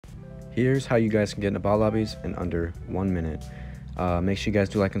Here's how you guys can get into bot lobbies in under 1 minute. Make sure you guys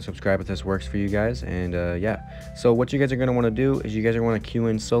do like and subscribe if this works for you guys. And yeah, so what you guys are going to want to do is you guys are going to want to queue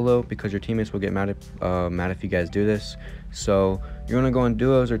in solo, because your teammates will get mad if you guys do this. So you're going to go in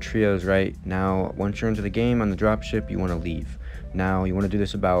duos or trios. Right now, once you're into the game on the dropship, you want to leave. Now you want to do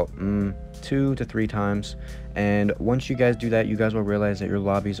this about 2 to 3 times, and once you guys do that, you guys will realize that your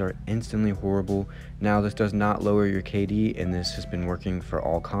lobbies are instantly horrible. Now this does not lower your KD, and this has been working for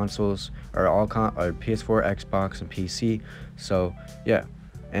all consoles, or PS4, Xbox, and PC. So yeah,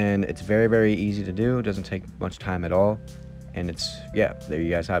 and it's very easy to do. It doesn't take much time at all, and it's, yeah, there you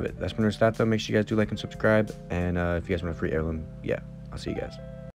guys have it. That's Winter Stat though. Make sure you guys do like and subscribe, and if you guys want a free heirloom, yeah, I'll see you guys.